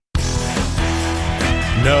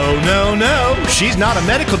No, no, no. She's not a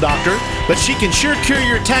medical doctor, but she can sure cure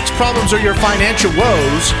your tax problems or your financial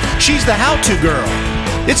woes. She's the how-to girl.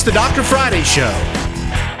 It's the Dr. Friday Show.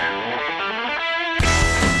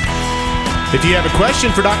 If you have a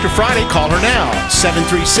question for Dr. Friday, call her now,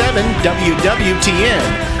 737-WWTN.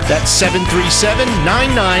 That's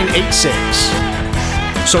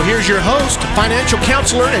 737-9986. So here's your host, financial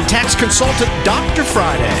counselor and tax consultant, Dr.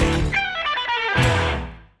 Friday.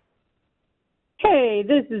 Hey,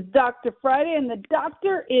 this is Dr. Friday, and the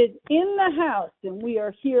doctor is in the house, and we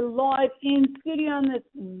are here live in studio on this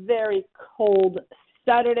very cold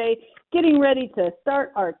Saturday, getting ready to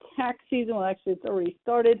start our tax season. Well, actually, it's already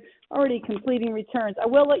started, already completing returns. I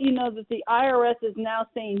will let you know that the IRS is now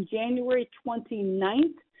saying January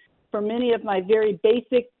 29th for many of my very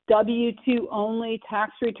basic W-2 only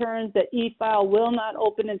tax returns. That E-file will not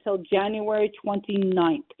open until January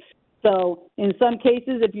 29th. So in some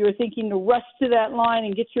cases, if you're thinking to rush to that line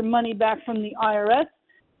and get your money back from the IRS,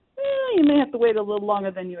 you may have to wait a little longer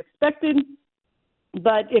than you expected.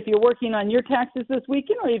 But if you're working on your taxes this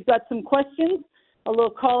weekend or you've got some questions, a little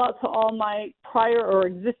call out to all my prior or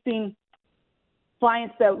existing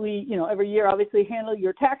clients that we, every year obviously handle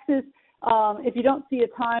your taxes. If you don't see a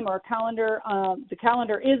time or a calendar, the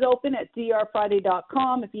calendar is open at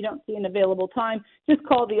drfriday.com. If you don't see an available time, just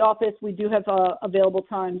call the office. We do have available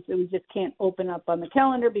times that we just can't open up on the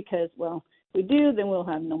calendar because, well, if we do, then we'll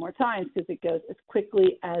have no more times because it goes as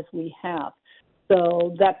quickly as we have.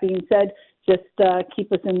 So that being said, just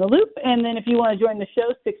keep us in the loop. And then if you want to join the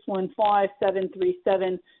show,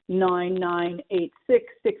 615-737-9986,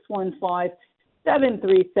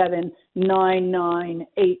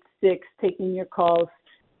 615-737-9986, taking your calls,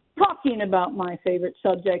 talking about my favorite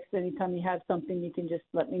subjects. Anytime you have something, you can just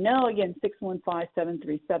let me know. Again,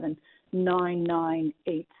 615-737-9986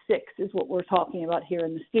 is what we're talking about here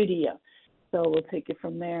in the studio. So we'll take it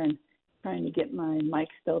from there, and trying to get my mic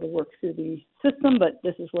still to work through the system, but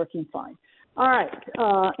this is working fine. All right,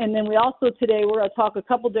 and then we also today, we're going to talk a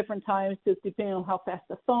couple different times, just depending on how fast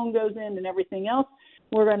the phone goes in and everything else.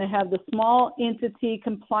 We're going to have the small entity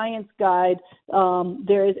compliance guide.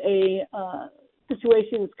 There is a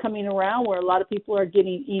situation that's coming around where a lot of people are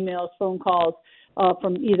getting emails, phone calls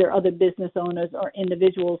from either other business owners or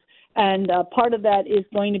individuals. And part of that is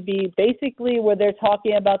going to be basically where they're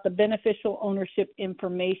talking about the beneficial ownership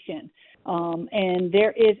information. And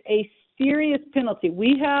there is a serious penalty.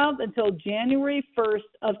 We have until January 1st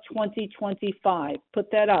of 2025.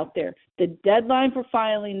 Put that out there. The deadline for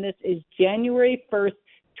filing this is January 1st,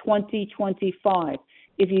 2025.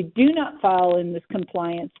 If you do not file in this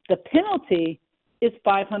compliance, the penalty is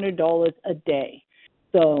 $500 a day.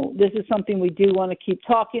 So this is something we do want to keep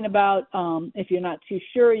talking about. If you're not too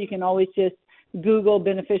sure, you can always just Google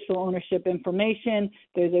beneficial ownership information.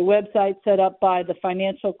 There's a website set up by the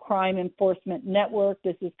Financial Crime Enforcement Network.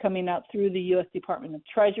 This is coming out through the U.S. Department of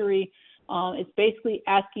Treasury. It's basically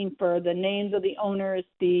asking for the names of the owners,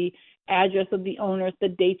 the address of the owners, the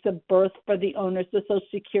dates of birth for the owners, the Social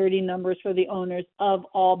Security numbers for the owners of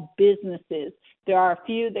all businesses. There are a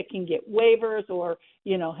few that can get waivers or,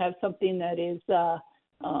 have something that is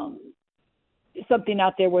something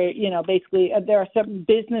out there where, basically there are certain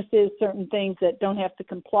businesses, certain things that don't have to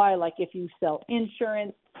comply, like if you sell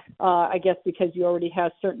insurance, I guess because you already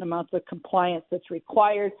have certain amounts of compliance that's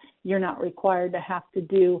required, you're not required to have to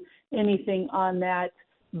do anything on that,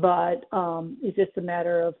 but it's just a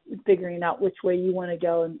matter of figuring out which way you want to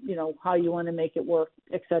go and, how you want to make it work,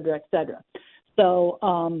 et cetera, et cetera. So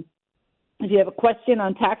if you have a question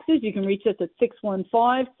on taxes, you can reach us at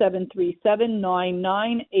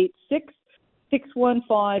 615-737-9986.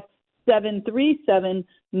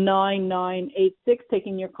 615-737-9986,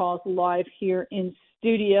 taking your calls live here in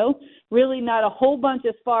studio. Really not a whole bunch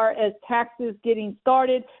as far as taxes getting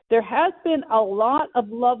started. There has been a lot of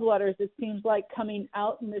love letters, it seems like, coming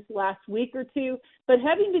out in this last week or two, but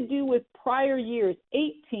having to do with prior years,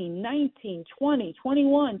 18, 19, 20,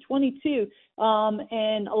 21, 22,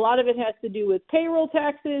 and a lot of it has to do with payroll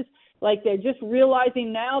taxes. Like they're just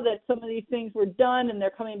realizing now that some of these things were done and they're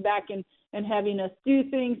coming back and having us do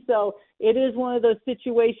things. So it is one of those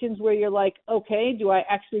situations where you're like, okay, do I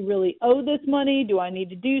actually really owe this money? Do I need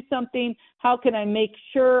to do something? How can I make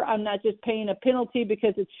sure I'm not just paying a penalty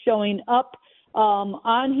because it's showing up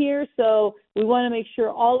on here? So we want to make sure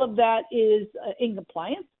all of that is in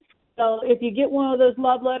compliance. So if you get one of those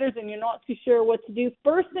love letters and you're not too sure what to do,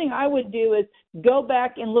 first thing I would do is go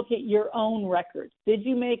back and look at your own records. Did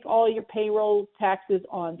you make all your payroll taxes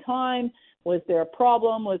on time? Was there a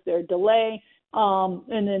problem? Was there a delay?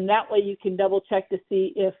 And then that way you can double check to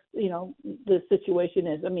see if, the situation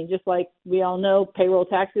is. I mean, just like we all know, payroll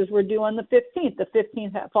taxes were due on the 15th. The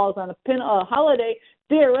 15th falls on a holiday.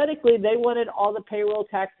 Theoretically, they wanted all the payroll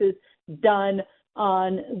taxes done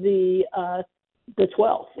on the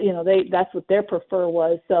 12th. That's what their prefer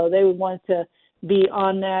was. So they would want to be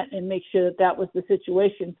on that and make sure that that was the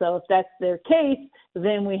situation. So if that's their case,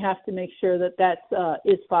 then we have to make sure that that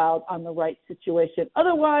is filed on the right situation.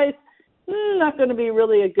 Otherwise, not going to be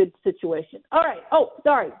really a good situation. All right. Oh,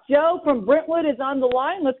 sorry. Joe from Brentwood is on the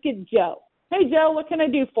line. Let's get Joe. Hey, Joe, what can I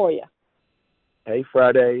do for you? Hey,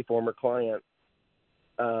 Friday, former client.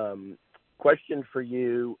 Question for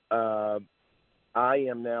you. I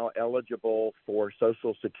am now eligible for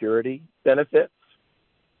Social Security benefits,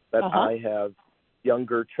 but I have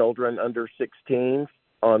younger children under 16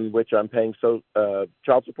 on which I'm paying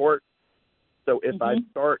child support. So if I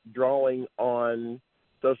start drawing on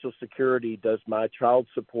Social Security, does my child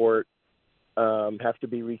support have to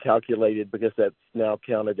be recalculated because that's now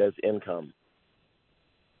counted as income?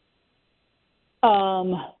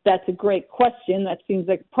 That's a great question. That seems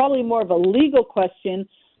like probably more of a legal question.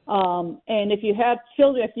 And if you have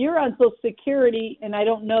children, if you're on Social Security, and I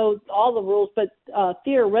don't know all the rules, but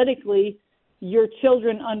theoretically, your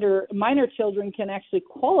minor children can actually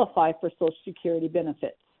qualify for Social Security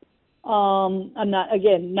benefits. I'm not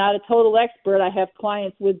a total expert. I have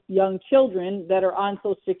clients with young children that are on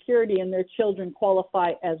Social Security and their children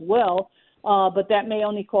qualify as well, but that may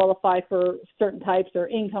only qualify for certain types or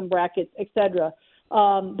income brackets, et cetera.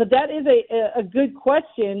 But that is a good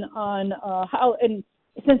question on how, and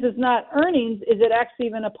since it's not earnings, is it actually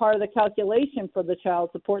even a part of the calculation for the child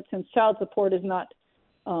support, since child support is not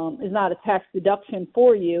a tax deduction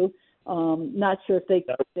for you? Not sure if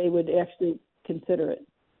they would actually consider it.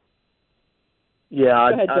 Yeah,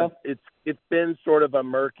 go ahead, Joe. It's been sort of a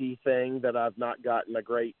murky thing that I've not gotten a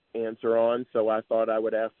great answer on, so I thought I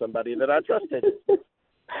would ask somebody that I trusted.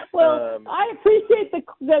 Well, I appreciate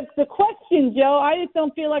the question, Joe. I just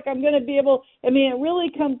don't feel like I'm going to be able. I mean, it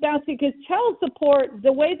really comes down to, because child support,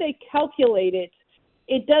 the way they calculate it,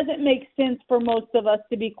 it doesn't make sense for most of us,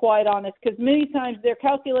 to be quite honest, because many times they're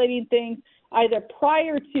calculating things either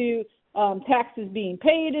prior to taxes being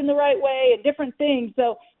paid in the right way and different things.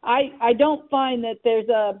 So I don't find that there's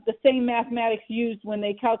the same mathematics used when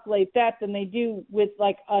they calculate that than they do with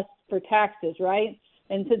like us for taxes, right?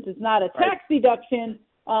 And since it's not a tax deduction,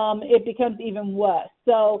 it becomes even worse.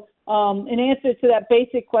 So in answer to that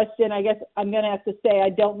basic question, I guess I'm going to have to say I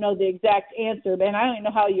don't know the exact answer, and I don't even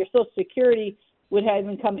know how your Social Security would have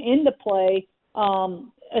even come into play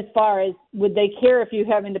as far as would they care if you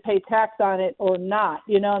having to pay tax on it or not?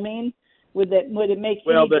 You know what I mean? Would it make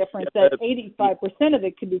any difference that 85% of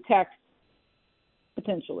it could be taxed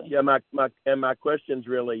potentially? Yeah, my question's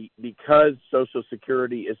really, because Social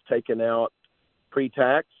Security is taken out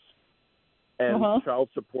pre-tax and child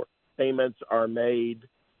support payments are made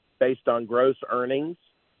based on gross earnings,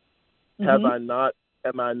 am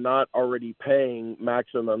I not already paying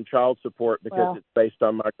maximum child support because it's based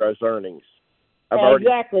on my gross earnings?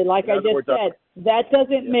 Exactly. Like I just said, that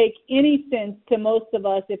doesn't make any sense to most of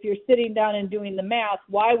us. If you're sitting down and doing the math,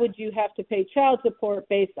 why would you have to pay child support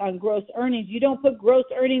based on gross earnings? You don't put gross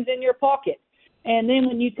earnings in your pocket. And then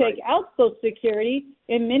when you take out Social Security,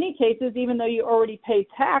 in many cases, even though you already pay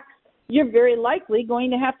tax, you're very likely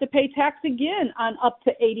going to have to pay tax again on up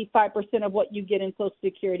to 85% of what you get in Social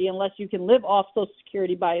Security, unless you can live off Social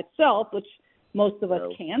Security by itself, which most of us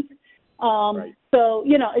can't. So,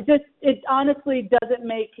 it honestly doesn't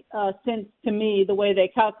make sense to me the way they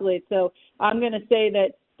calculate. So I'm going to say that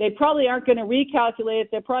they probably aren't going to recalculate it.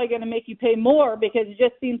 They're probably going to make you pay more, because it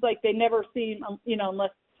just seems like they never see,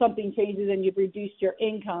 unless something changes and you've reduced your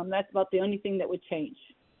income. That's about the only thing that would change.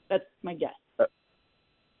 That's my guess.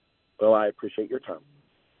 Well, I appreciate your time.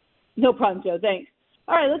 No problem, Joe. Thanks.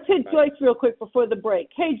 All right, let's hit Joyce real quick before the break.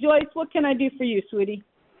 Hey, Joyce, what can I do for you, sweetie?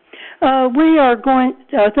 We are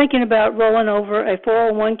thinking about rolling over a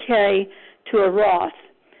 401k to a Roth,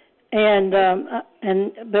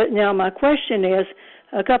 but now my question is,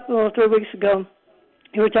 a couple or 3 weeks ago,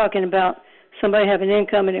 you were talking about somebody having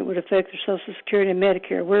income and it would affect their Social Security and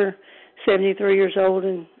Medicare. We're 73 years old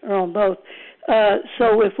and are on both.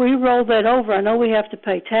 So if we roll that over, I know we have to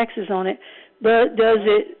pay taxes on it, but does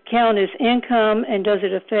it count as income, and does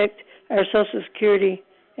it affect our Social Security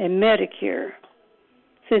and Medicare?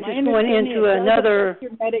 Since it's going into another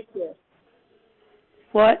Medicare.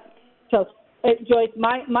 What? So, Joyce,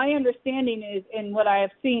 my understanding is, and what I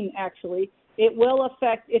have seen actually, it will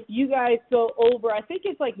affect if you guys go over. I think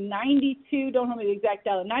it's like 92. Don't hold me the exact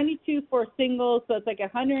dollar. 92 for singles, so it's like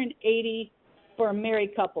 180 for a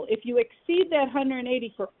married couple. If you exceed that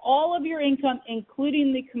 180 for all of your income,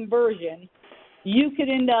 including the conversion, you could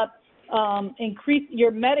end up increase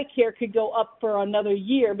your Medicare could go up for another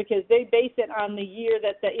year because they base it on the year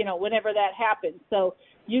that whenever that happens. So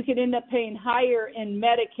you could end up paying higher in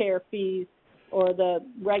Medicare fees or the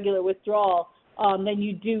regular withdrawal than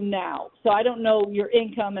you do now. So I don't know your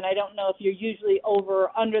income, and I don't know if you're usually over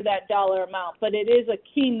or under that dollar amount, but it is a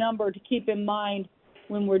key number to keep in mind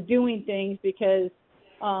when we're doing things, because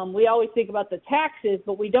we always think about the taxes,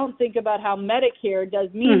 but we don't think about how Medicare does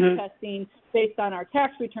means testing based on our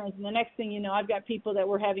tax returns. And the next thing you know, I've got people that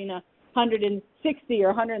were having $160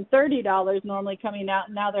 or $130 normally coming out,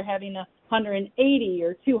 and now they're having $180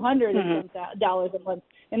 or $200 dollars a month.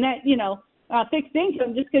 And that, fixed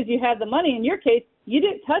income, just because you have the money, in your case, you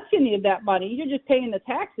didn't touch any of that money. You're just paying the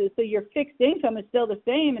taxes, so your fixed income is still the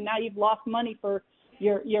same, and now you've lost money for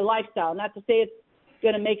your lifestyle. Not to say it's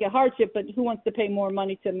going to make a hardship, but who wants to pay more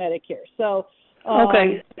money to Medicare? So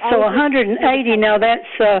okay, so 180 now.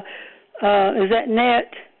 That's is that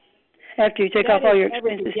net after you take off all your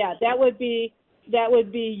expenses? Yeah, that would be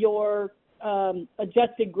your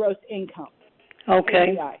adjusted gross income.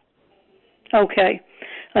 Okay. API. Okay,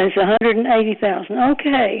 it's 180,000.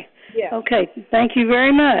 Okay. Yeah. Okay. Thank you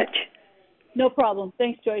very much. No problem.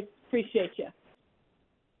 Thanks, Joyce. Appreciate you.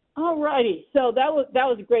 All righty. So that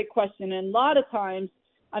was a great question. And a lot of times,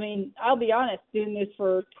 I mean, I'll be honest, doing this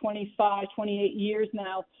for 25, 28 years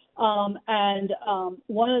now, and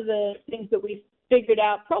one of the things that we figured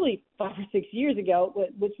out probably 5 or 6 years ago,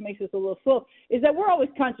 which makes us a little slow, is that we're always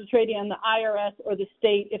concentrating on the IRS or the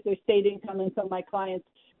state, if there's state income in some of my clients.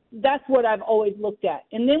 That's what I've always looked at.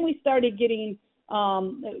 And then we started getting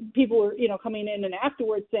people were, coming in and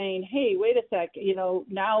afterwards saying, hey, wait a sec,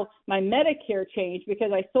 now my Medicare changed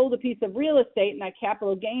because I sold a piece of real estate and my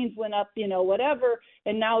capital gains went up, whatever,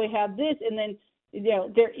 and now we have this. And then,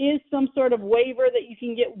 there is some sort of waiver that you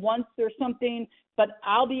can get once or something, but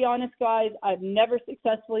I'll be honest, guys, I've never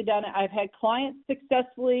successfully done it. I've had clients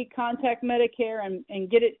successfully contact Medicare and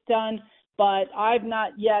get it done, but I've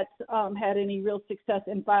not yet had any real success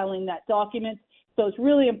in filing that document. So it's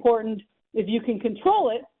really important, if you can control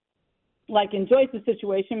it, like in Joyce's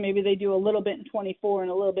situation, maybe they do a little bit in 24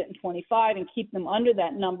 and a little bit in 25 and keep them under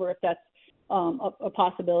that number if that's a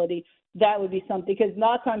possibility. That would be something, because a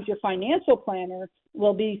lot of times your financial planner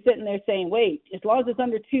will be sitting there saying, wait, as long as it's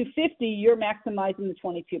under 250, you're maximizing the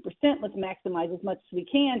 22%. Let's maximize as much as we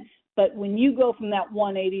can. But when you go from that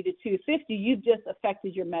 180 to 250, you've just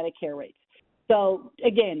affected your Medicare rates. So,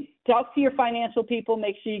 again, talk to your financial people.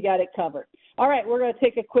 Make sure you got it covered. All right, we're going to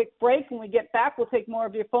take a quick break. When we get back, we'll take more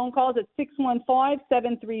of your phone calls at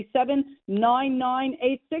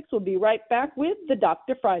 615-737-9986. We'll be right back with the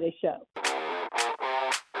Dr. Friday Show.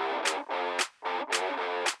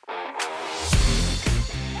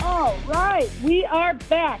 All right, we are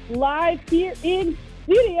back live here in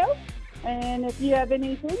studio. And if you have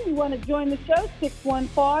anything you want to join the show,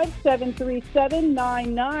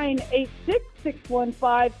 615-737-9986,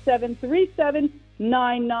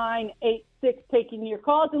 615-737-9986, taking your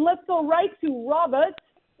calls. And let's go right to Robert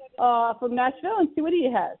from Nashville and see what he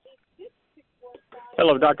has.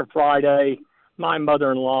 Hello, Dr. Friday. My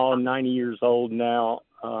mother-in-law, 90 years old now,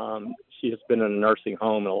 she has been in a nursing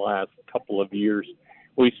home in the last couple of years.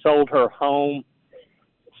 We sold her home.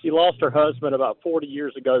 She lost her husband about 40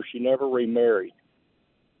 years ago. She never remarried.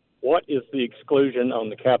 What is the exclusion on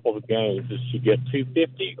the capital gains? Does she get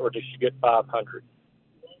 $250 or does she get $500?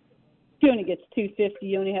 She only gets $250.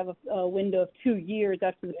 You only have a window of 2 years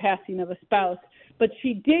after the passing of a spouse. But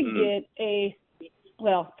she did get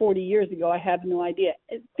 40 years ago, I have no idea.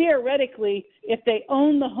 Theoretically, if they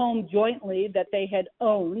own the home jointly that they had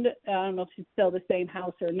owned, I don't know if she'd sell the same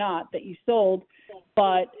house or not that you sold,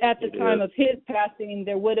 but at the time of his passing,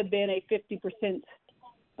 there would have been a 50%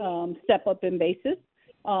 step up in basis.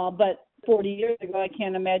 But 40 years ago, I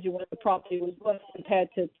can't imagine what the property was worth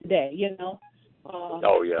compared to today,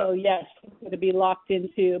 So, yes, she's going to be locked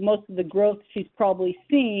into most of the growth she's probably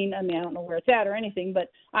seen. I mean, I don't know where it's at or anything, but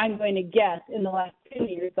I'm going to guess in the last 10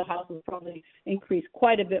 years, the house has probably increased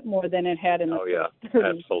quite a bit more than it had in the 30s.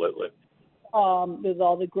 Absolutely. With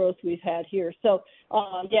all the growth we've had here. So,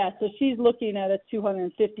 so she's looking at a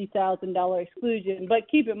 $250,000 exclusion. But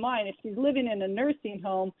keep in mind, if she's living in a nursing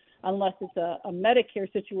home, unless it's a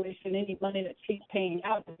Medicare situation, any money that she's paying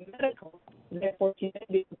out is medical, therefore she may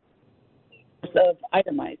be of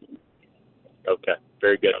itemizing. Okay,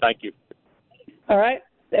 very good. Thank you. All right.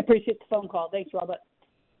 I appreciate the phone call. Thanks, Robert.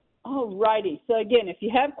 All righty. So, again, if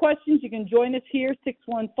you have questions, you can join us here,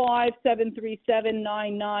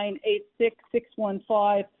 615-737-9986,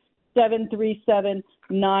 737-9986,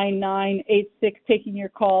 taking your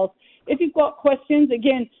calls. If you've got questions,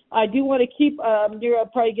 again, I do want to keep, you'll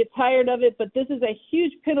probably get tired of it, but this is a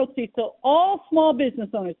huge penalty. So all small business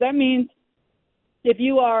owners, that means if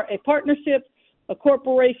you are a partnership, a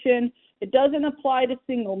corporation, it doesn't apply to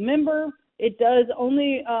single member. It does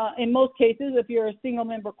only, in most cases, if you're a single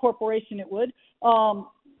member corporation, it would, or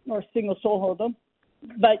single sole holder.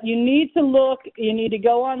 But you need to look, you need to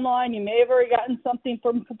go online. You may have already gotten something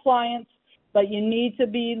from compliance, but you need to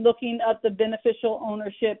be looking at the beneficial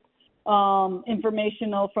ownership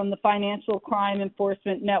informational from the Financial Crime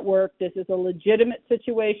Enforcement Network. This is a legitimate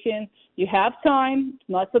situation. You have time. It's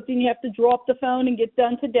not something you have to draw up the phone and get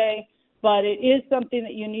done today, but it is something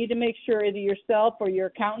that you need to make sure either yourself or your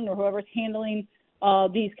accountant or whoever's handling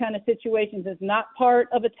these kind of situations is not part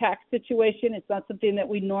of a tax situation. It's not something that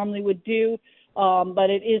we normally would do, but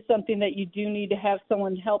it is something that you do need to have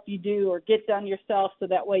someone help you do or get done yourself, so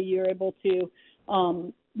that way you're able to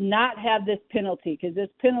not have this penalty, because this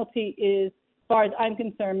penalty is, as far as I'm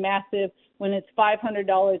concerned, massive when it's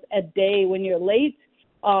 $500 a day when you're late,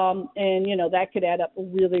 and, you know, that could add up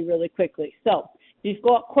really, really quickly. So if you've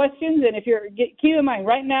got questions, and if you're, keep in mind,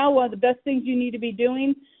 right now, one of the best things you need to be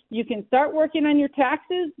doing, you can start working on your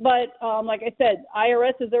taxes, but like I said,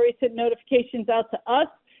 IRS has already sent notifications out to us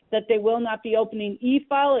that they will not be opening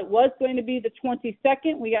e-file. It was going to be the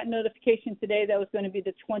 22nd. We got notification today that was going to be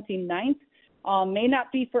the 29th. May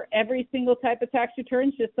not be for every single type of tax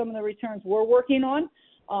returns, just some of the returns we're working on.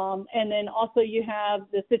 And then also you have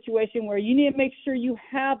the situation where you need to make sure you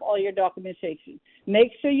have all your documentation.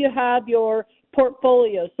 Make sure you have your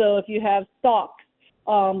portfolio. So if you have stocks,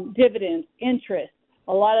 dividends, interest,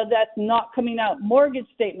 a lot of that's not coming out. Mortgage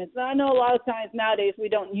statements. Now, I know a lot of times nowadays we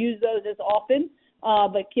don't use those as often,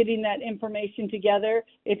 but getting that information together,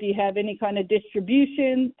 if you have any kind of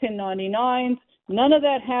distributions, 1099s, none of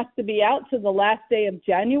that has to be out to the last day of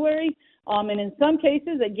January. And in some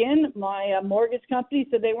cases, again, my mortgage company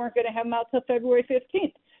said they weren't going to have them out till February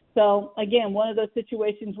 15th. So, again, one of those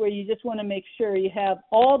situations where you just want to make sure you have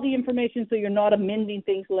all the information so you're not amending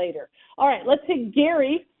things later. All right, let's take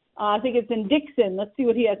Gary. I think it's in Dixon. Let's see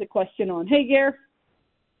what he has a question on. Hey, Gary.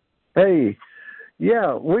 Hey.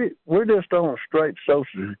 Yeah, we're just on straight Social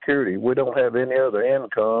Security. We don't have any other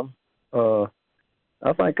income.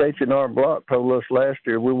 I think H&R Block told us last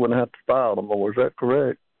year we wouldn't have to file no more. Is that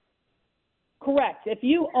correct? Correct. If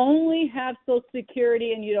you only have Social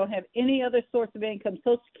Security and you don't have any other source of income,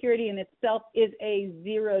 Social Security in itself is a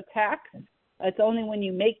zero tax. It's only when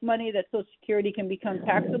you make money that Social Security can become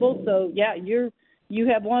taxable. So, yeah, you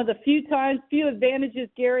have one of the few advantages,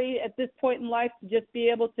 Gary, at this point in life, to just be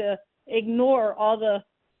able to ignore all the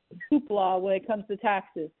hoopla when it comes to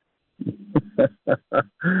taxes.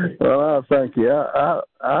 Well, thank you.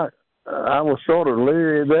 I was sort of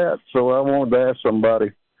leery of that, so I wanted to ask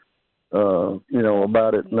somebody,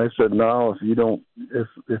 about it, and they said, no,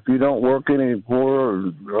 if you don't work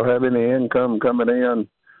anymore or have any income coming in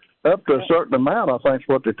up to a certain amount, I think is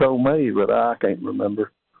what they told me, but I can't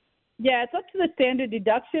remember. Yeah, it's up to the standard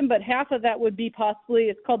deduction, but half of that would be possibly,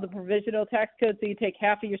 it's called the provisional tax code, so you take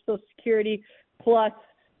half of your Social Security plus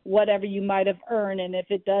whatever you might have earned, and if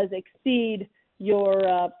it does exceed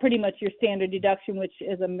your pretty much your standard deduction, which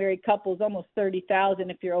as a married couple is almost $30,000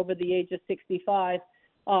 if you're over the age of 65,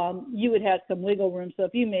 you would have some wiggle room. So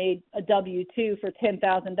if you made a W-2 for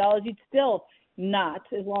 $10,000, you'd still not,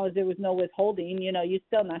 as long as there was no withholding, you'd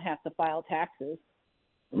still not have to file taxes.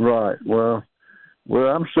 Right. Well,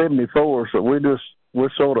 I'm 74, so we're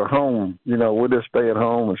sort of home. We just stay at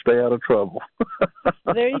home and stay out of trouble.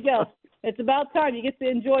 There you go. It's about time you get to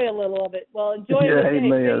enjoy a little of it. Well, enjoy it.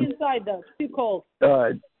 Stay inside, though. It's too cold. All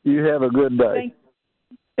right. You have a good day.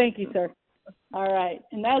 Thank you, sir. All right.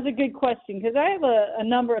 And that was a good question, because I have a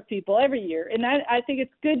number of people every year, and I think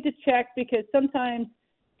it's good to check, because sometimes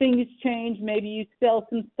things change. Maybe you sell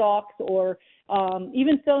some stocks, or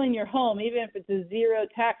even selling your home, even if it's a zero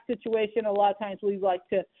tax situation. A lot of times we like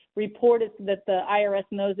to report it so that the IRS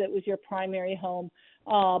knows it was your primary home.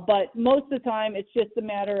 But most of the time it's just a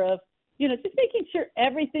matter of, just making sure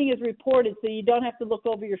everything is reported, so you don't have to look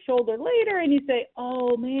over your shoulder later and you say,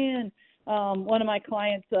 oh, man. One of my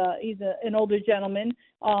clients, he's an older gentleman,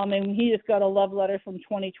 and he just got a love letter from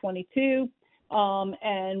 2022.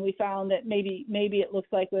 And we found that maybe it looks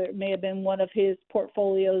like it may have been one of his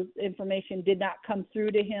portfolio's information did not come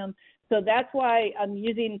through to him. So that's why I'm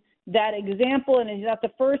using that example, and he's not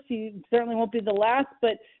the first, he certainly won't be the last,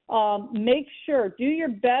 but do your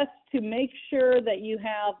best to make sure that you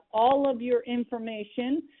have all of your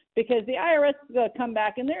information because the IRS is going to come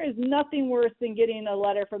back, and there is nothing worse than getting a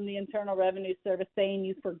letter from the Internal Revenue Service saying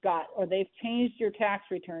you forgot or they've changed your tax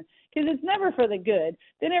return, because it's never for the good.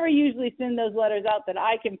 They never usually send those letters out that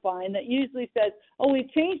I can find that usually says, oh,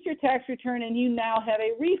 we've changed your tax return and you now have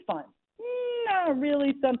a refund. Not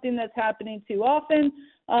really something that's happening too often,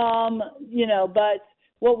 but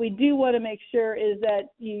what we do want to make sure is that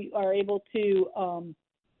you are able to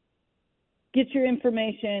get your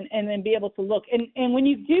information and then be able to look. And when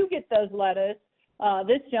you do get those letters,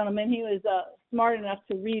 this gentleman, he was smart enough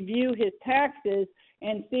to review his taxes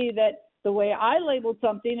and see that the way I labeled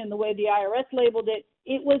something and the way the IRS labeled it,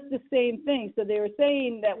 it was the same thing. So they were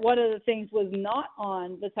saying that one of the things was not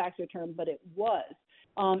on the tax return, but it was.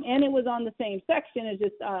 And it was on the same section, it's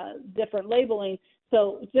just different labeling.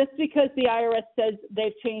 So just because the IRS says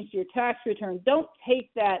they've changed your tax return, don't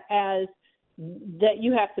take that as that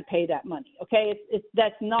you have to pay that money, okay?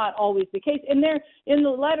 That's not always the case. And there, in the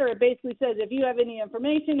letter, it basically says, if you have any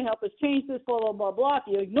information to help us change this, blah, blah, blah, blah, if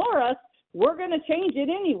you ignore us, we're going to change it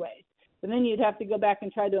anyways. And then you'd have to go back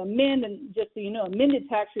and try to amend, and just so you know, amended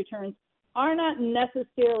tax returns are not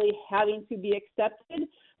necessarily having to be accepted.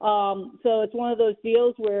 So it's one of those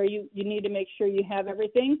deals where you need to make sure you have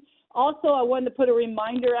everything. Also, I wanted to put a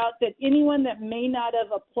reminder out that anyone that may not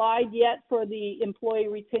have applied yet for the employee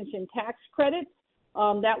retention tax credits,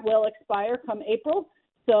 that will expire come April.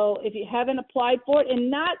 So if you haven't applied for it, and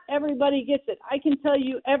not everybody gets it, I can tell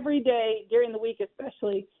you every day during the week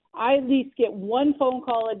especially, I at least get one phone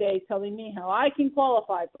call a day telling me how I can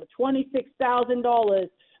qualify for $26,000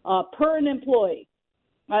 per an employee.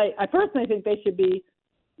 I personally think they should be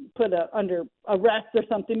put under arrest or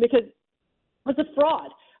something, because it's a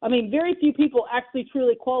fraud. I mean, very few people actually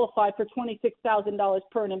truly qualify for $26,000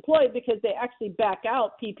 per an employee, because they actually back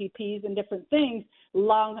out PPPs and different things.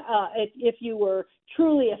 If you were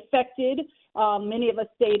truly affected, many of us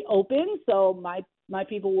stayed open, so my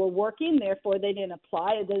people were working, therefore they didn't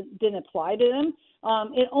apply. It didn't apply to them.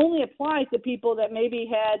 It only applies to people that maybe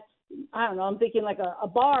had, I don't know, I'm thinking like a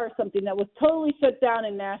bar or something that was totally shut down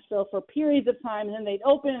in Nashville for periods of time, and then they'd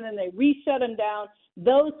open and then they re-shut them down.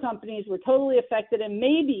 Those companies were totally affected, and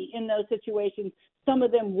maybe in those situations, some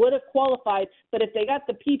of them would have qualified, but if they got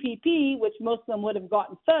the PPP, which most of them would have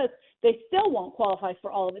gotten first, they still won't qualify for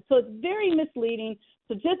all of it. So it's very misleading.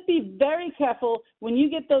 So just be very careful when you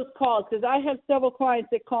get those calls, because I have several clients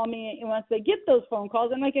that call me and once they get those phone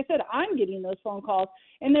calls, and like I said, I'm getting those phone calls,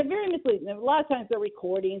 and they're very misleading. A lot of times they're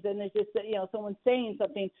recordings, and there's just, someone saying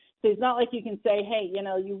something. So it's not like you can say, hey,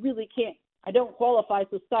 you really can't, I don't qualify,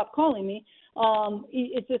 so stop calling me.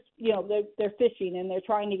 It's just, they're fishing and they're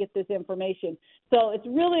trying to get this information. So it's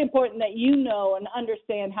really important that you know and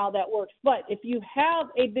understand how that works. But if you have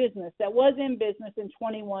a business that was in business in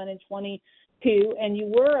 21 and 22 and you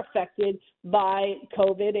were affected by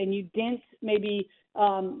COVID and you didn't maybe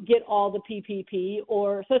get all the PPP,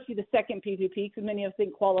 or especially the second PPP, because many of us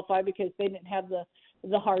didn't qualify because they didn't have the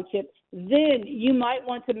hardship, then you might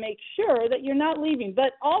want to make sure that you're not leaving.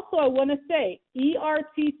 But also I want to say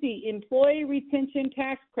ERTC, Employee Retention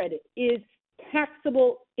Tax Credit, is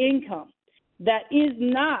taxable income. That is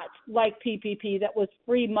not like PPP that was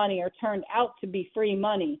free money or turned out to be free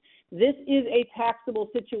money. This is a taxable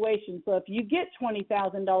situation. So if you get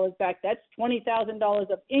 $20,000 back, that's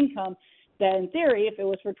 $20,000 of income that in theory, if it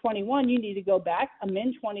was for 21, you need to go back,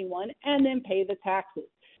 amend 21, and then pay the taxes.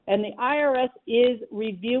 And the IRS is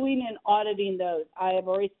reviewing and auditing those. I have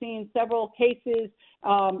already seen several cases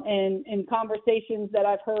and conversations that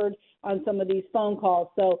I've heard on some of these phone calls.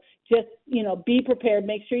 So just, be prepared.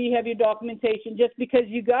 Make sure you have your documentation. Just because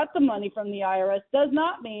you got the money from the IRS does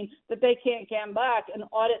not mean that they can't come back and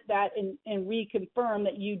audit that and reconfirm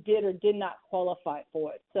that you did or did not qualify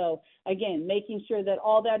for it. So, again, making sure that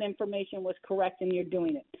all that information was correct and you're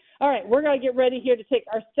doing it. All right, we're going to get ready here to take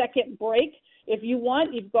our second break. If you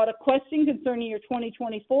want, you've got a question concerning your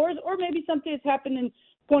 2024s or maybe something that's happened in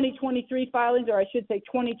 2023 filings, or I should say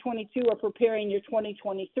 2022, or preparing your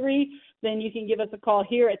 2023, then you can give us a call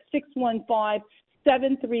here at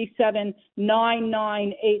 615-737-9986,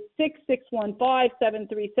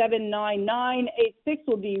 615-737-9986.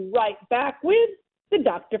 We'll be right back with the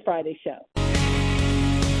Dr. Friday Show.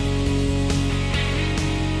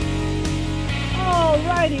 All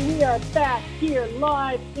righty, we are back here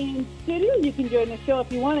live in studio. You can join the show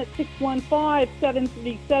if you want at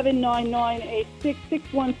 615-737-9986,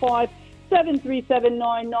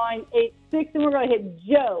 615-737-9986. And we're going to hit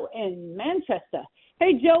Joe in Manchester.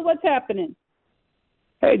 Hey, Joe, what's happening?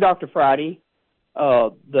 Hey, Dr. Friday.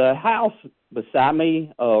 The house beside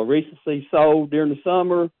me recently sold during the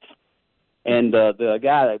summer, and the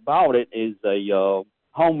guy that bought it is a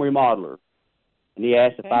home remodeler. and he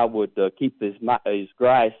asked if I would keep his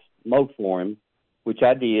grass mowed for him, which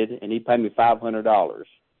I did, and he paid me $500.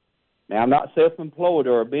 Now, I'm not self-employed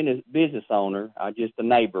or a business owner. I'm just a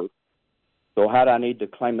neighbor. So how do I need to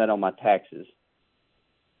claim that on my taxes?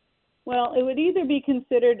 Well, it would either be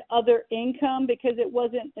considered other income because it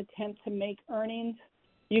wasn't an attempt to make earnings.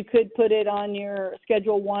 You could put it on your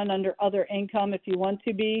Schedule 1 under other income if you want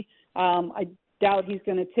to be. I doubt he's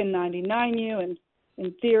going to 1099 you, and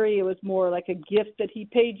in theory it was more like a gift that he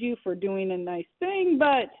paid you for doing a nice thing.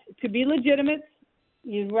 But to be legitimate,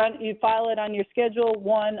 you file it on your Schedule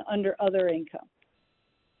 1 under other income.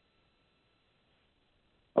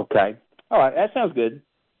 Okay. All right. That sounds good.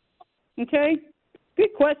 Okay.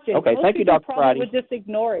 Good question. Okay. Most thank you, Dr. probably Friday. would just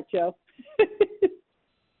ignore it, Joe.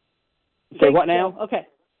 Say what now? Okay.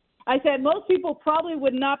 I said most people probably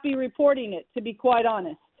would not be reporting it, to be quite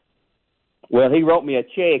honest. Well, he wrote me a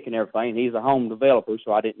check and everything. He's a home developer,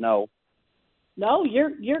 so I didn't know. No,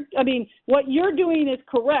 what you're doing is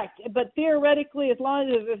correct, but theoretically, as long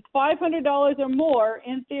as it's $500 or more,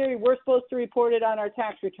 in theory, we're supposed to report it on our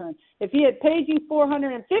tax return. If he had paid you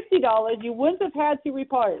 $450, you wouldn't have had to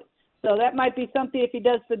report it. So that might be something, if he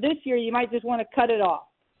does for this year, you might just want to cut it off.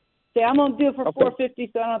 Say, I'm going to do it for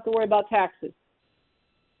 $450, so I don't have to worry about taxes.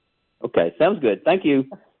 Okay, sounds good. Thank you.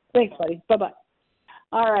 Thanks, buddy. Bye-bye.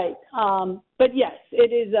 All right. But yes,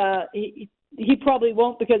 it is. He probably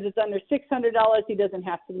won't because it's under $600. He doesn't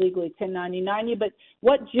have to legally 1099 you. But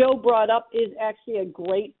what Joe brought up is actually a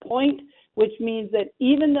great point, which means that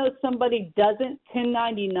even though somebody doesn't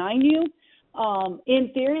 1099 you,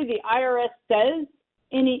 in theory, the IRS says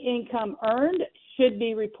any income earned should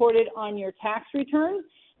be reported on your tax return.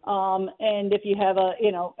 And if you have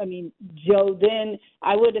Joe, then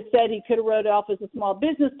I would have said he could have wrote it off as a small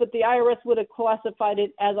business, but the IRS would have classified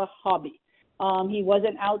it as a hobby. He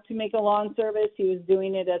wasn't out to make a lawn service. He was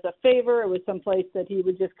doing it as a favor. It was someplace that he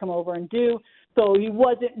would just come over and do. So he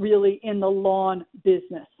wasn't really in the lawn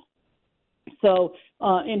business. So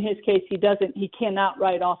in his case, he cannot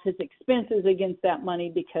write off his expenses against that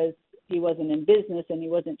money because he wasn't in business and he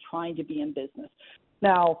wasn't trying to be in business.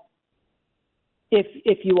 Now,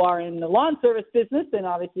 if you are in the lawn service business, then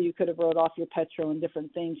obviously you could have wrote off your petrol and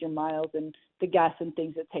different things, your miles and the gas and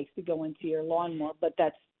things it takes to go into your lawnmower, but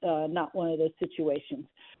that's not one of those situations.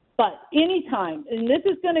 But anytime, and this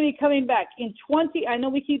is going to be coming back in I know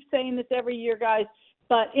we keep saying this every year, guys,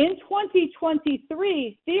 but in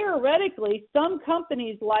 2023, theoretically, some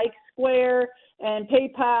companies like Square and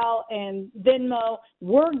PayPal and Venmo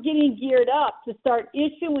were getting geared up to start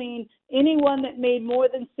issuing anyone that made more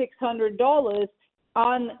than $600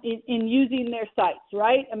 in using their sites,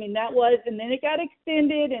 right? I mean, that was, and then it got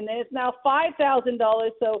extended, and then it's now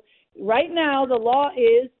 $5,000. So right now the law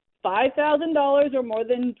is $5,000 or more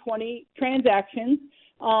than 20 transactions,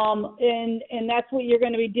 and that's what you're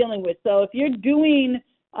going to be dealing with. So if you're doing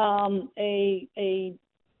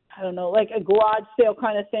I don't know, like a garage sale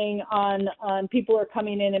kind of thing on people are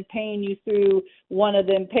coming in and paying you through one of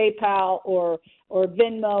them, PayPal or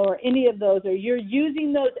Venmo or any of those, or you're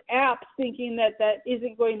using those apps thinking that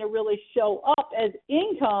isn't going to really show up as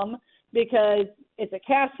income because it's a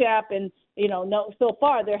cash app and, so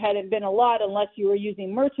far there hadn't been a lot unless you were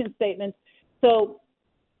using merchant statements. So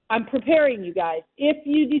I'm preparing you guys. If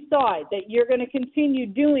you decide that you're going to continue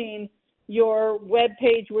doing your web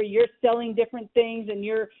page where you're selling different things and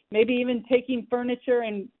you're maybe even taking furniture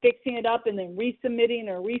and fixing it up and then resubmitting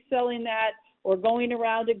or reselling that or going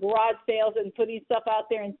around to garage sales and putting stuff out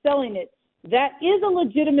there and selling it, that is a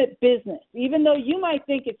legitimate business. Even though you might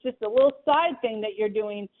think it's just a little side thing that you're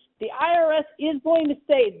doing, the IRS is going to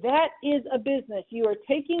say that is a business. You are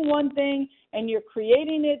taking one thing and you're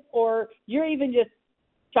creating it, or you're even just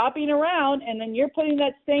shopping around and then you're putting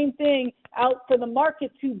that same thing out for the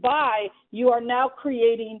market to buy. You are now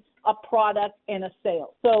creating a product and a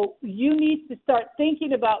sale. So you need to start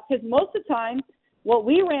thinking about, because most of the time what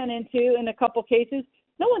we ran into in a couple cases,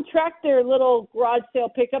 no one tracked their little garage sale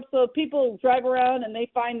pickup. So people drive around and they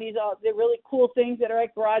find these they're really cool things that are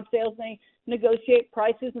at garage sales, and they negotiate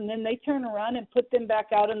prices, and then they turn around and put them back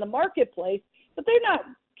out in the marketplace. But they're not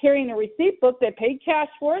carrying a receipt book. They paid cash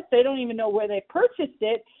for it. They don't even know where they purchased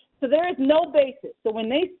it. So there is no basis. So when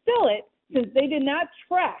they sell it, since they did not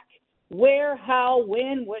track where, how,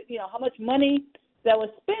 when, what, how much money that was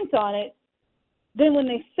spent on it, then when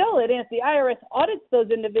they sell it, and if the IRS audits those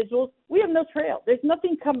individuals, we have no trail. There's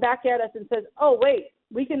nothing come back at us and says, oh, wait,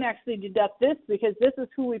 we can actually deduct this because this is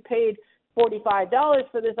who we paid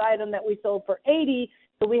 $45 for this item that we sold for $80,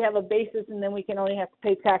 so we have a basis, and then we can only have to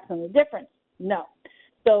pay tax on the difference. No.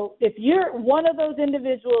 So if you're one of those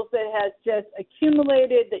individuals that has just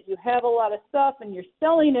accumulated, that you have a lot of stuff and you're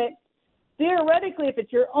selling it, theoretically, if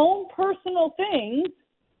it's your own personal things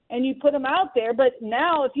and you put them out there, but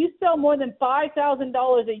now if you sell more than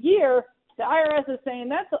 $5,000 a year, the IRS is saying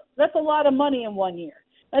that's a lot of money in 1 year.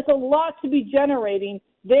 That's a lot to be generating.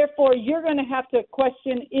 Therefore, you're going to have to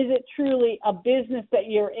question, is it truly a business that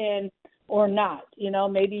you're in or not? You know,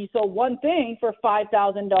 maybe you sold one thing for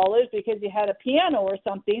 $5,000 because you had a piano or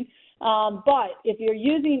something. But if you're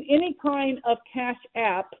using any kind of cash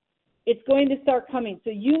app, it's going to start coming. So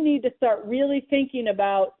you need to start really thinking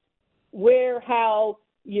about how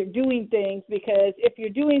you're doing things, because if you're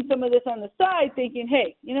doing some of this on the side thinking,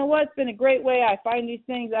 hey, you know what, it's been a great way. I find these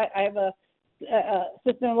things. I have a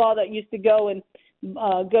sister-in-law that used to go and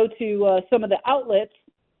go to some of the outlets,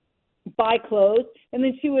 buy clothes, and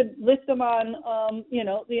then she would list them on,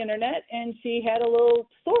 the internet, and she had a little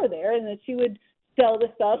store there, and then she would sell the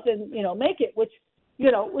stuff and, make it, which,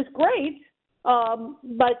 was great.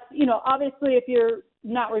 But, obviously if you're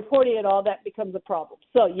not reporting at all, that becomes a problem.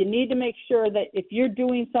 So you need to make sure that if you're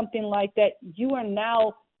doing something like that, you are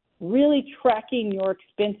now really tracking your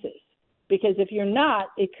expenses. Because if you're not,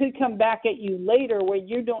 it could come back at you later where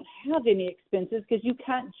you don't have any expenses because you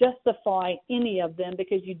can't justify any of them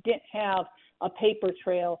because you didn't have a paper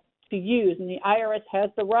trail to use. And the IRS has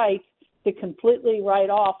the right to completely write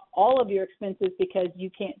off all of your expenses because you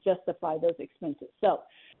can't justify those expenses. So,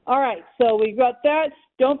 all right, so we got that.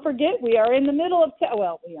 Don't forget, we are in the middle of,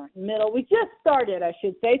 we aren't in the middle. We just started, I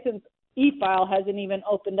should say, since E-file hasn't even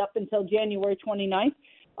opened up until January 29th.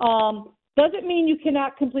 Doesn't mean you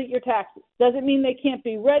cannot complete your taxes. Doesn't mean they can't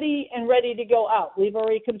be ready to go out. We've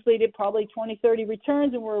already completed probably 20, 30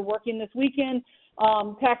 returns, and we're working this weekend.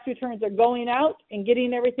 Tax returns are going out and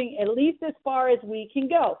getting everything at least as far as we can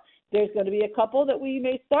go. There's going to be a couple that we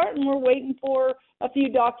may start, and we're waiting for a few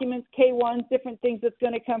documents, K-1s, different things that's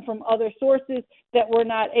going to come from other sources that we're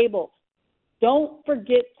not able. Don't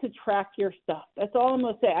forget to track your stuff. That's all I'm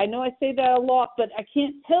going to say. I know I say that a lot, but I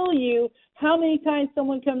can't tell you how many times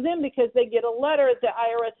someone comes in because they get a letter that the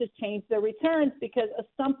IRS has changed their returns because of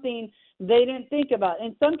something they didn't think about.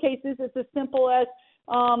 In some cases, it's as simple as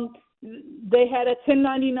they had a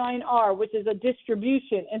 1099-R, which is a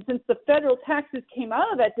distribution. And since the federal taxes came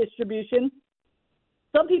out of that distribution,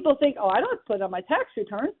 some people think, I don't have to put it on my tax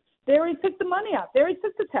return. They already took the money out. They already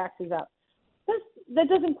took the taxes out. That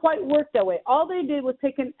doesn't quite work that way. All they did was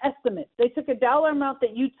take an estimate. They took a dollar amount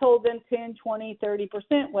that you told them, 10, 20,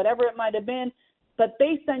 30%, whatever it might have been. But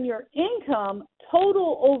based on your income,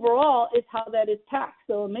 total overall is how that is taxed.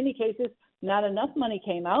 So in many cases, not enough money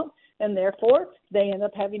came out, and therefore they end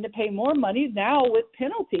up having to pay more money now with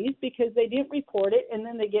penalties because they didn't report it, and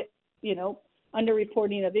then they get,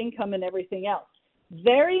 underreporting of income and everything else.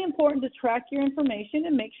 Very important to track your information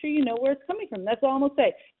and make sure you know where it's coming from. That's all I'm going to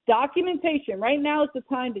say. Documentation. Right now is the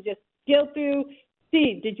time to just go through,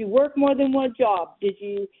 see, did you work more than one job? Did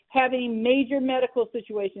you have any major medical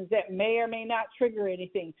situations that may or may not trigger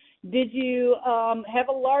anything? Did you have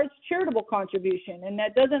a large charitable contribution? And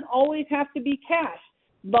that doesn't always have to be cash.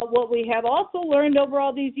 But what we have also learned over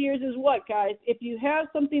all these years is what, guys? If you have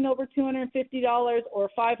something over $250 or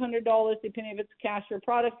 $500, depending if it's cash or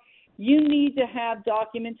product, you need to have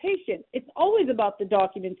documentation. It's always about the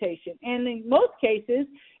documentation. And in most cases,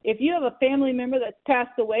 if you have a family member that's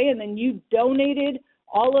passed away and then you donated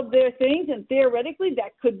all of their things, and theoretically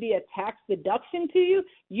that could be a tax deduction to you,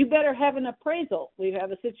 you better have an appraisal. We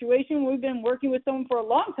have a situation where we've been working with someone for a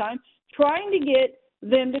long time trying to get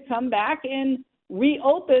them to come back and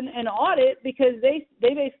reopen an audit because they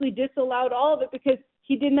basically disallowed all of it because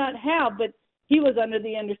he did not have, but he was under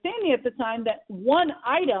the understanding at the time that one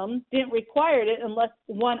item didn't require it unless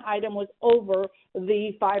one item was over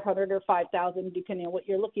the 500 or 5,000, depending on what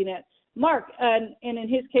you're looking at, mark. And in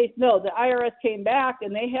his case, no, the IRS came back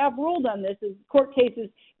and they have ruled on this as court cases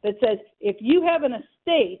that says if you have an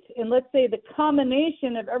estate and let's say the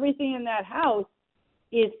combination of everything in that house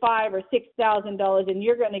is $5,000 or $6,000 and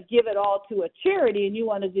you're going to give it all to a charity and you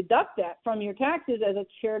want to deduct that from your taxes as a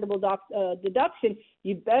charitable deduction,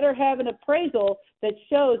 you better have an appraisal that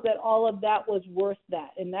shows that all of that was worth that.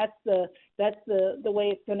 And that's the way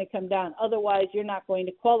it's going to come down. Otherwise, you're not going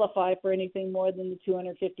to qualify for anything more than the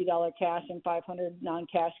 $250 cash and $500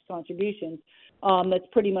 non-cash contributions. That's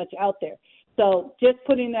pretty much out there. So just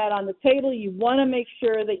putting that on the table, you want to make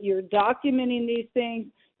sure that you're documenting these things.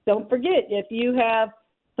 Don't forget, if you have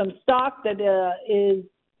some stock that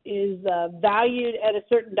is valued at a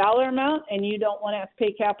certain dollar amount and you don't want to have to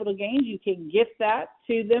pay capital gains, you can gift that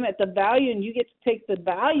to them at the value and you get to take the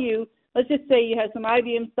value let's just say you have some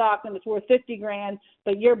IBM stock and it's worth $50,000,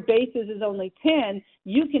 but your basis is only 10.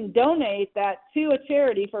 You can donate that to a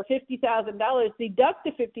charity for $50,000, deduct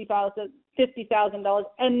the $50,000,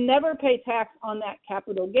 and never pay tax on that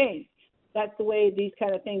capital gain. That's the way these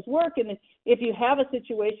kind of things work. And if you have a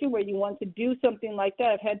situation where you want to do something like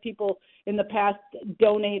that, I've had people in the past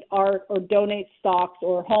donate art or donate stocks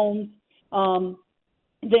or homes,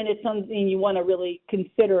 then it's something you want to really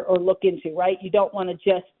consider or look into, right? You don't want to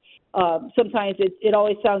just, sometimes it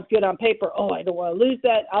always sounds good on paper. Oh, I don't want to lose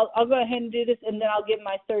that. I'll go ahead and do this, and then I'll give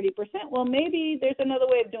my 30%. Well, maybe there's another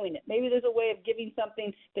way of doing it. Maybe there's a way of giving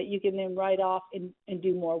something that you can then write off and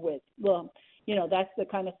do more with. Well, that's the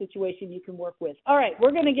kind of situation you can work with. All right,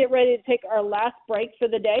 we're going to get ready to take our last break for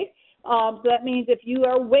the day. So that means if you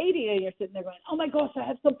are waiting and you're sitting there going, oh my gosh, I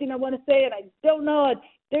have something I want to say and I don't know,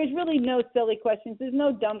 there's really no silly questions. There's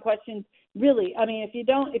no dumb questions, really. I mean,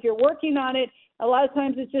 if you're working on it, a lot of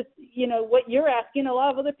times it's just, what you're asking. A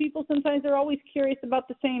lot of other people, sometimes they're always curious about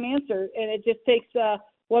the same answer, and it just takes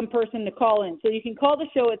one person to call in. So you can call the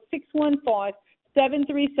show at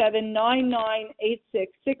 615-737-9986,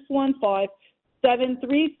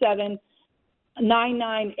 615-737-9986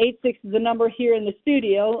 is the number here in the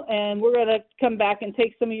studio, and we're going to come back and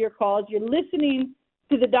take some of your calls. You're listening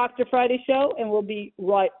to the Dr. Friday Show, and we'll be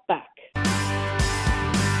right back.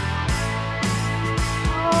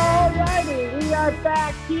 All righty, we are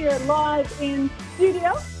back here live in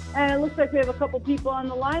studio, and it looks like we have a couple people on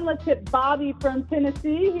the line. Let's hit Bobby from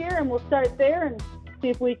Tennessee here, and we'll start there and see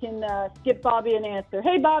if we can get Bobby an answer.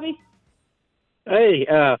 Hey, Bobby. Hey,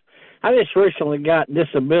 I just recently got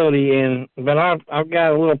disability, but I've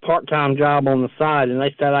got a little part-time job on the side, and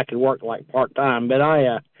they said I could work like part-time. But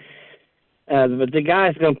but the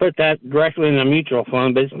guy's going to put that directly in a mutual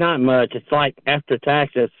fund, but it's not much. It's like after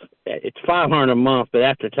taxes, it's $500 a month, but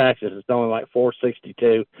after taxes, it's only like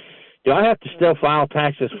 $462. Do I have to still file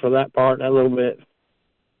taxes for that part a little bit?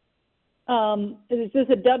 Is this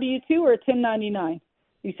a W-2 or a 1099?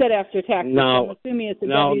 You said after taxes. No. I'm assuming it's a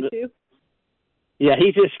W-2. Yeah,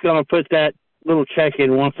 he's just going to put that little check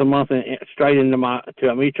in once a month and straight into to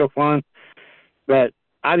a mutual fund. But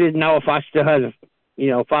I didn't know if I still had to,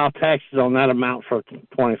 file taxes on that amount for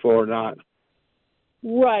 24 or not.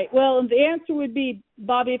 Right. Well, the answer would be,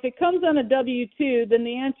 Bobby, if it comes on a W-2, then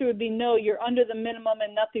the answer would be no, you're under the minimum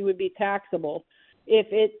and nothing would be taxable. If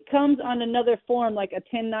it comes on another form like a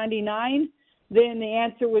 1099, then the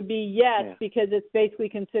answer would be yes, because it's basically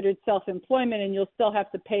considered self-employment and you'll still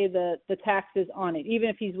have to pay the taxes on it. Even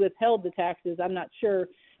if he's withheld the taxes, I'm not sure.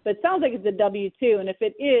 But it sounds like it's a W-2, and if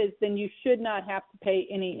it is, then you should not have to pay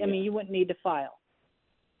any. I mean, you wouldn't need to file.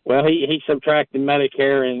 Well, he subtracted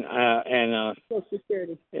Medicare and Social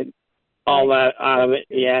Security. And all that out of it,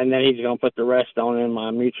 and then he's going to put the rest on in my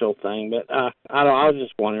mutual thing. But I was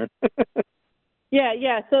just wondering.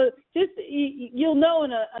 Yeah. So just you'll know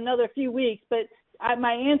in another few weeks. But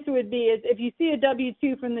my answer would be is if you see a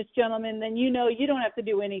W-2 from this gentleman, then you don't have to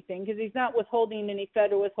do anything because he's not withholding any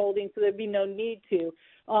federal withholding, so there'd be no need to.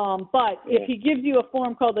 But if he gives you a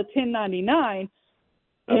form called a 1099,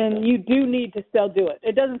 then you do need to still do it.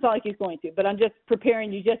 It doesn't sound like he's going to, but I'm just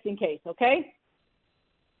preparing you just in case. Okay.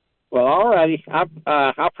 Well, all righty. I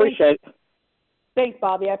appreciate it. Thanks,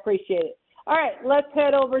 Bobby. I appreciate it. All right, let's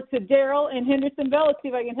head over to Daryl in Hendersonville. Let's see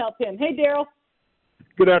if I can help him. Hey, Daryl.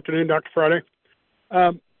 Good afternoon, Dr. Friday.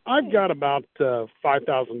 I've got about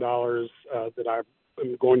 $5,000 that I'm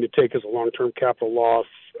going to take as a long-term capital loss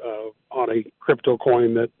on a crypto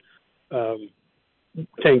coin that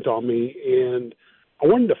tanked on me, and I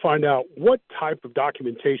wanted to find out what type of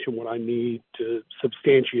documentation would I need to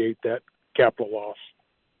substantiate that capital loss.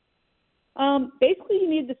 Basically, you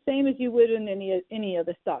need the same as you would in any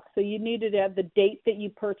other stock. So you needed to have the date that you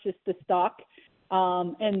purchased the stock,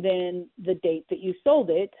 and then the date that you sold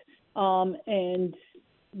it, and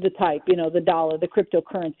the type, the dollar, the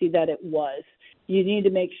cryptocurrency that it was. You need to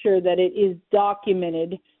make sure that it is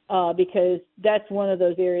documented because that's one of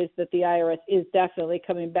those areas that the IRS is definitely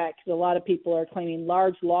coming back because a lot of people are claiming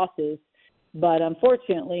large losses. But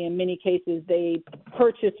unfortunately, in many cases, they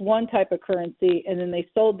purchased one type of currency and then they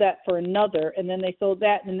sold that for another, and then they sold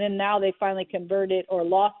that, and then now they finally converted it or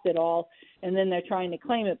lost it all, and then they're trying to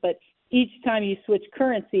claim it. But each time you switch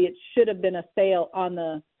currency, it should have been a sale on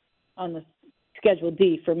the Schedule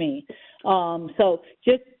D for me. So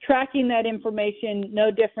just tracking that information,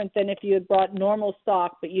 no different than if you had bought normal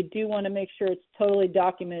stock, but you do want to make sure it's totally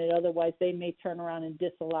documented. Otherwise, they may turn around and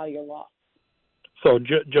disallow your loss. So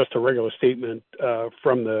just a regular statement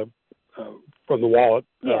from from the wallet.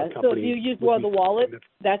 Yeah, so if you use one of the wallets,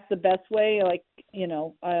 that's the best way. Like,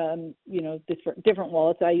 different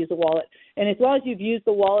wallets. I use a wallet. And as long as you've used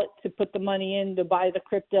the wallet to put the money in to buy the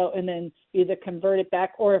crypto and then either convert it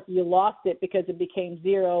back, or if you lost it because it became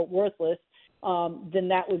zero, worthless, then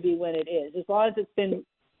that would be when it is. As long as it's been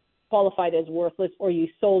qualified as worthless or you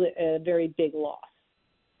sold it at a very big loss.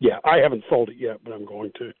 Yeah, I haven't sold it yet, but I'm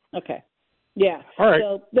going to. Okay. Yeah. All right.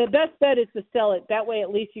 So the best bet is to sell it. That way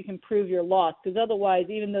at least you can prove your loss, because otherwise,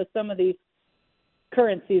 even though some of these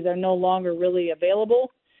currencies are no longer really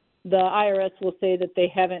available, the IRS will say that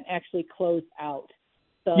they haven't actually closed out.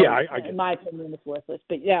 So yeah, I get in my opinion, it's worthless.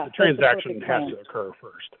 But yeah, the transaction has to occur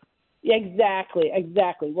first. Yeah, exactly,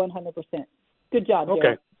 100%. Good job, Jerry.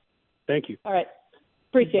 Okay. Thank you. All right.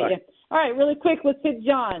 Appreciate Bye. you. All right, really quick, let's hit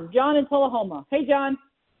John. John in Tullahoma. Hey, John.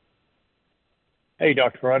 Hey,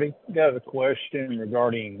 Dr. Friday. Got a question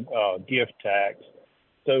regarding gift tax.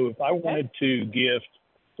 So if I wanted to gift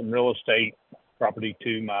some real estate property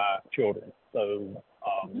to my children, so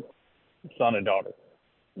son and daughter,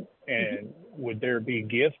 and would there be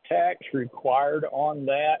gift tax required on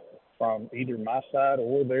that from either my side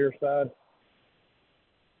or their side?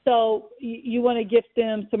 So you want to gift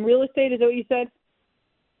them some real estate, is that what you said?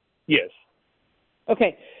 Yes.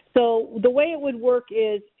 Okay. So the way it would work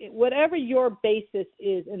is whatever your basis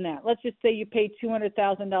is in that. Let's just say you paid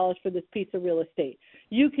 $200,000 for this piece of real estate.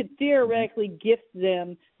 You could theoretically gift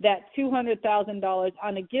them that $200,000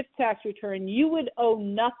 on a gift tax return. You would owe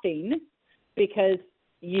nothing because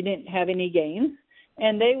you didn't have any gains,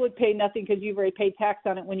 and they would pay nothing because you've already paid tax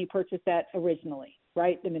on it when you purchased that originally,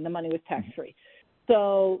 right? I mean, the money was tax-free.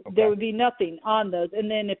 So there would be nothing on those.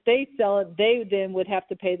 And then if they sell it, they then would have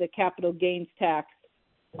to pay the capital gains tax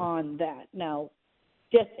on that. Now,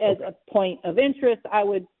 just as a point of interest, I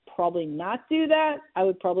would probably not do that. I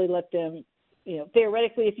would probably let them,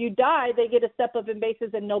 theoretically, if you die, they get a step up in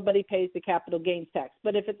basis and nobody pays the capital gains tax.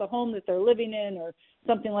 But if it's a home that they're living in or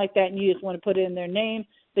something like that and you just want to put it in their name,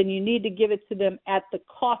 then you need to give it to them at the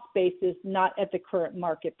cost basis, not at the current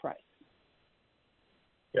market price.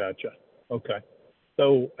 Gotcha. Okay.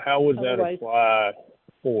 So how would that apply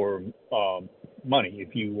for money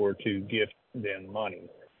if you were to gift them money?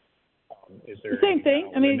 Is there the same thing?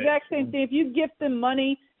 I mean, exact same thing. If you gift them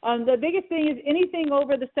money, the biggest thing is anything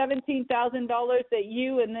over the $17,000 that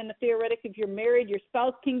you, and then theoretically, if you're married, your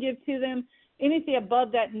spouse can give to them. Anything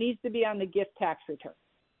above that needs to be on the gift tax return.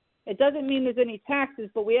 It doesn't mean there's any taxes,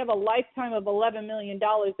 but we have a lifetime of $11 million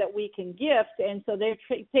that we can gift, and so they're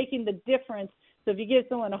taking the difference. So if you give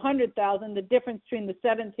someone $100,000, the difference between the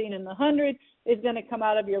 17 and the 100 is going to come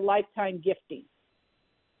out of your lifetime gifting.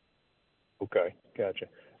 Okay, gotcha.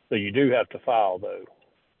 So you do have to file, though.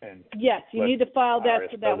 And yes, you need to file that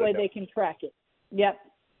so that way they can track it. Yep.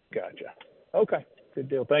 Gotcha. Okay, good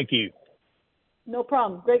deal. Thank you. No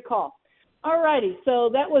problem. Great call. All righty. So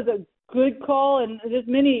that was a good call, and there's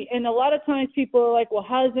many. And a lot of times people are like, well,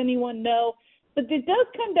 how does anyone know? But it does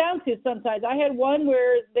come down to sometimes. I had one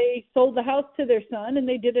where they sold the house to their son, and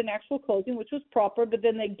they did an actual closing, which was proper, but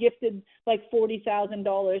then they gifted like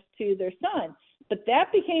 $40,000 to their son. But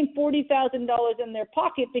that became $40,000 in their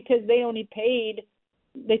pocket because they only paid,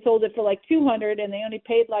 they sold it for like $200 and they only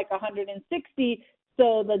paid like $160.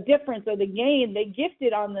 So the difference or the gain, they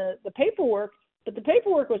gifted on the paperwork, but the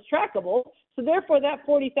paperwork was trackable. So therefore that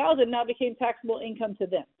 $40,000 now became taxable income to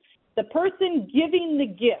them. The person giving the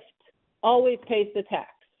gift always pays the tax.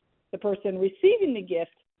 The person receiving the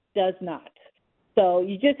gift does not. So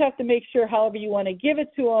you just have to make sure however you want to give it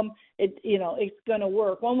to them, it's going to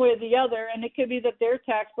work one way or the other. And it could be that their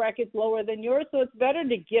tax bracket's lower than yours. So it's better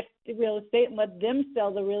to gift the real estate and let them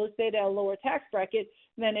sell the real estate at a lower tax bracket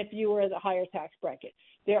than if you were at a higher tax bracket.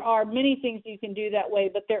 There are many things you can do that way,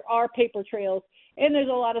 but there are paper trails and there's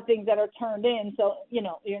a lot of things that are turned in. So,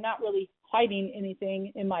 you're not really hiding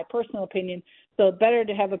anything in my personal opinion. So better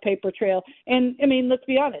to have a paper trail. And I mean, let's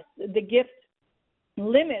be honest, the gift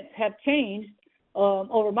limits have changed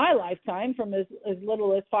over my lifetime from as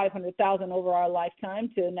little as $500,000 over our lifetime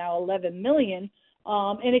to now $11 million.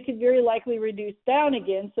 And it could very likely reduce down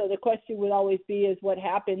again. So the question would always be is what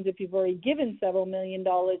happens if you've already given several $1 million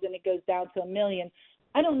and it goes down to $1 million?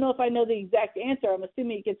 I don't know if I know the exact answer. I'm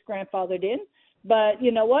assuming it gets grandfathered in. But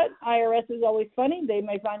you know what? IRS is always funny. They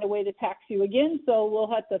may find a way to tax you again. So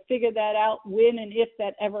we'll have to figure that out when and if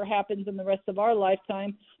that ever happens in the rest of our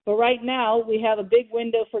lifetime. But right now we have a big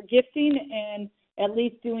window for gifting, and at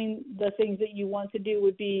least doing the things that you want to do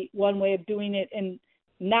would be one way of doing it, and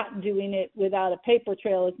not doing it without a paper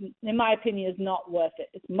trail, in my opinion, is not worth it.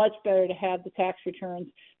 It's much better to have the tax returns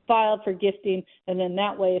filed for gifting, and then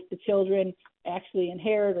that way if the children actually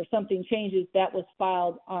inherit or something changes, that was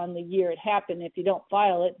filed on the year it happened. If you don't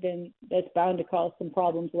file it, then that's bound to cause some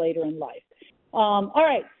problems later in life. All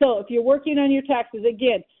right, so if you're working on your taxes,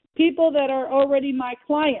 again, people that are already my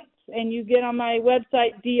clients, and you get on my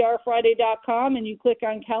website, drfriday.com, and you click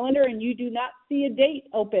on calendar and you do not see a date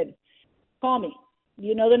open, call me.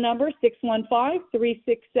 You know the number,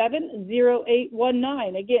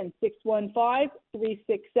 615-367-0819. Again,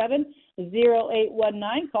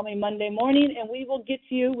 615-367-0819. Call me Monday morning, and we will get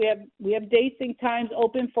you. We have dates and times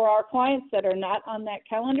open for our clients that are not on that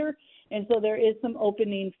calendar, and so there is some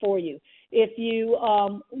opening for you. If you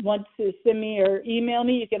want to send me or email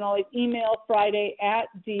me, you can always email Friday at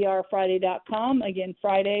drfriday.com. Again,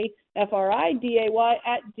 Friday, Friday,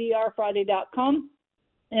 at drfriday.com.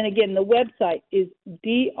 And again, the website is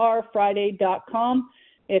drfriday.com.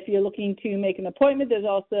 If you're looking to make an appointment, there's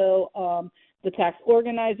also the tax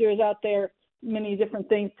organizers out there, many different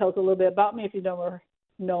things. Tells a little bit about me if you don't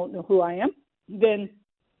know who I am. Then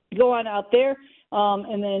go on out there,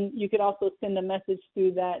 and then you could also send a message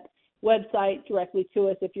through that website directly to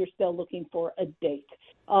us if you're still looking for a date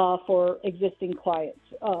for existing clients.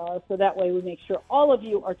 So that way we make sure all of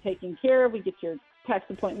you are taken care of. We get your tax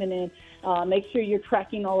appointment in. Make sure you're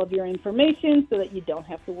tracking all of your information so that you don't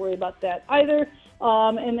have to worry about that either.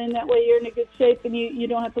 And then that way you're in a good shape and you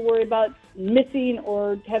don't have to worry about missing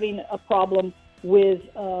or having a problem with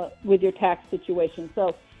your tax situation.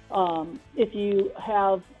 So if you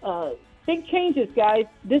have big changes, guys,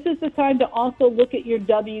 this is the time to also look at your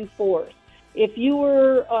W-4s. If you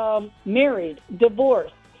were married,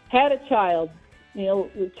 divorced, had a child,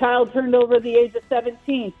 the child turned over the age of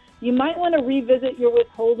 17, you might want to revisit your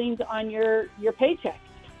withholdings on your paycheck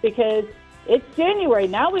because it's January.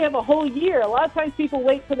 Now we have a whole year. A lot of times people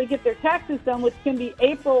wait till they get their taxes done, which can be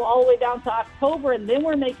April all the way down to October, and then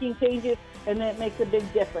we're making changes, and then it makes a big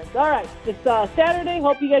difference. All right, it's Saturday.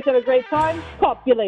 Hope you guys have a great time. Talk to you later.